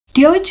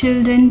Dear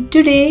children,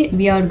 today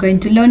we are going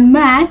to learn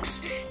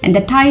maths and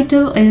the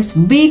title is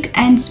Big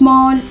and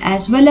Small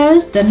as well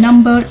as the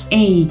number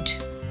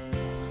 8.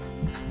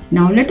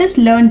 Now let us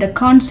learn the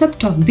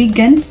concept of big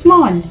and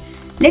small.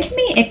 Let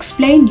me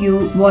explain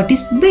you what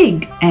is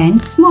big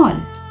and small.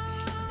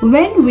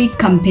 When we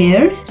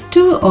compare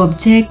two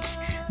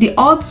objects, the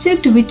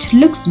object which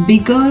looks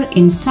bigger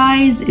in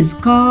size is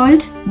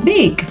called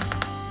big.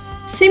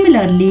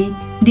 Similarly,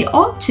 the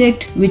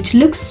object which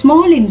looks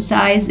small in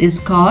size is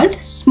called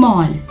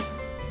small.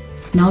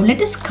 Now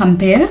let us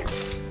compare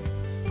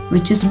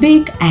which is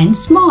big and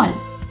small.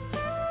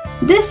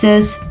 This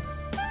is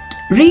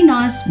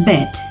Rina's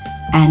bed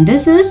and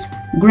this is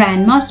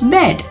Grandma's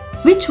bed.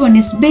 Which one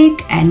is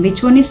big and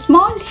which one is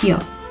small here?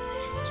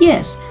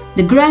 Yes,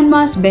 the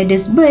Grandma's bed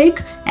is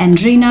big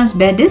and Rina's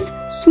bed is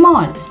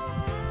small.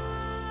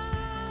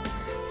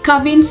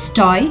 Kavin's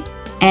toy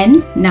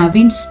and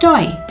Navin's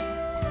toy.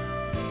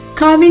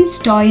 Kavin's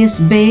toy is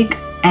big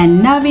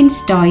and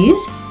Navin's toy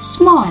is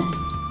small.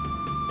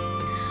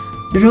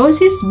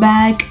 Rosie's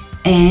bag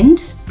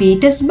and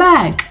Peter's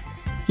bag.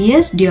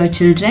 Yes, dear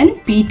children,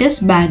 Peter's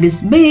bag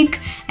is big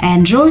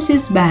and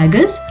Rosie's bag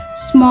is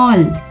small.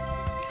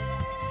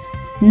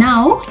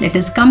 Now let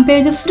us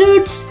compare the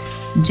fruits,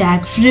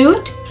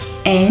 jackfruit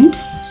and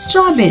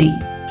strawberry.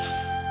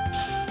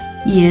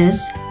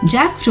 Yes,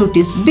 jackfruit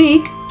is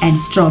big and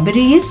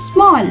strawberry is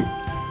small.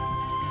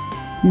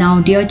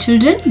 Now dear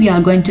children, we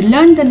are going to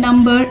learn the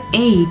number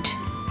 8.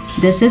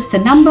 This is the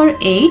number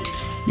 8.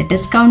 Let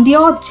us count the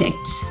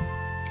objects.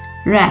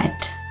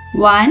 Rat.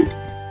 1,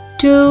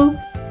 2,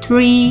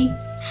 3,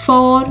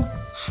 4,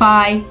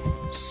 5,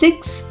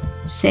 6,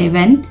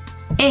 7,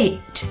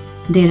 8.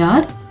 There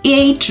are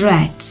 8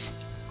 rats.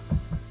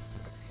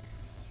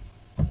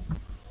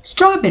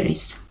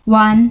 Strawberries.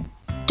 1,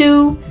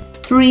 2,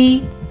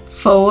 3,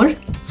 4,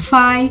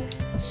 5,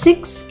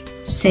 6,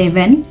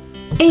 7,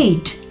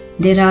 8.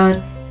 There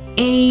are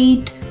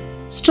 8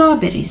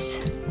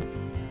 strawberries.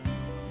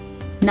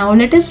 Now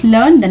let us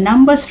learn the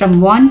numbers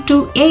from 1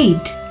 to 8.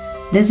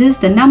 This is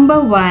the number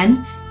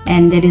 1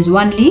 and there is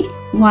only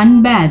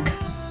one bag.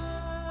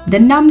 The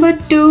number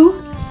 2,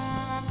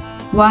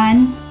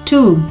 1,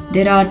 2.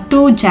 There are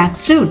 2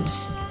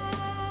 jackfruits.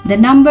 The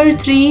number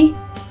 3,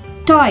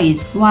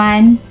 toys.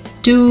 1,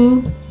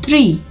 2,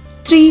 3.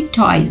 3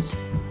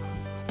 toys.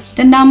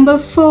 The number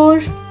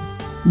 4,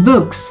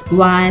 books.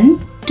 1,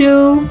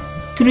 2,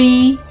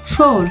 3,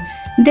 4.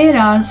 There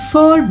are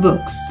 4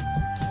 books.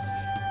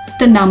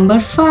 The number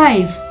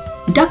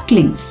 5,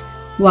 ducklings.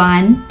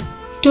 1,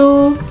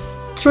 2,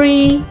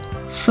 3,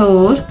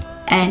 4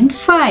 and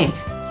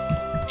 5.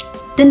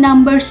 The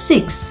number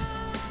 6,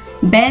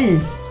 bell.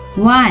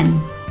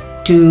 1,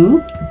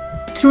 2,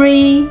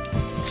 3,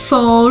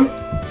 4,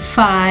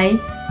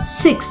 5,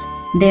 6.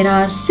 There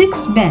are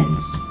 6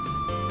 bells.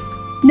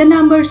 The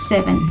number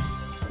 7,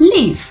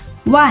 leaf.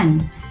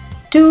 1,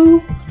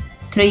 2,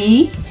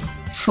 3,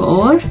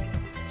 4,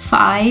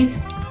 5,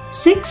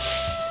 6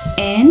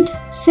 and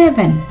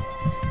 7.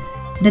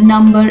 The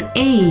number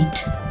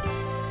 8,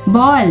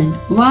 ball.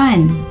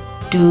 1,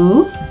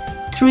 2,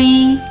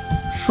 3,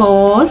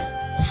 4,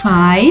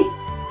 5,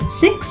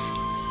 6,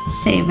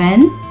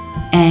 7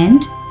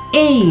 and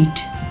 8.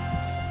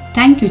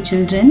 Thank you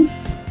children.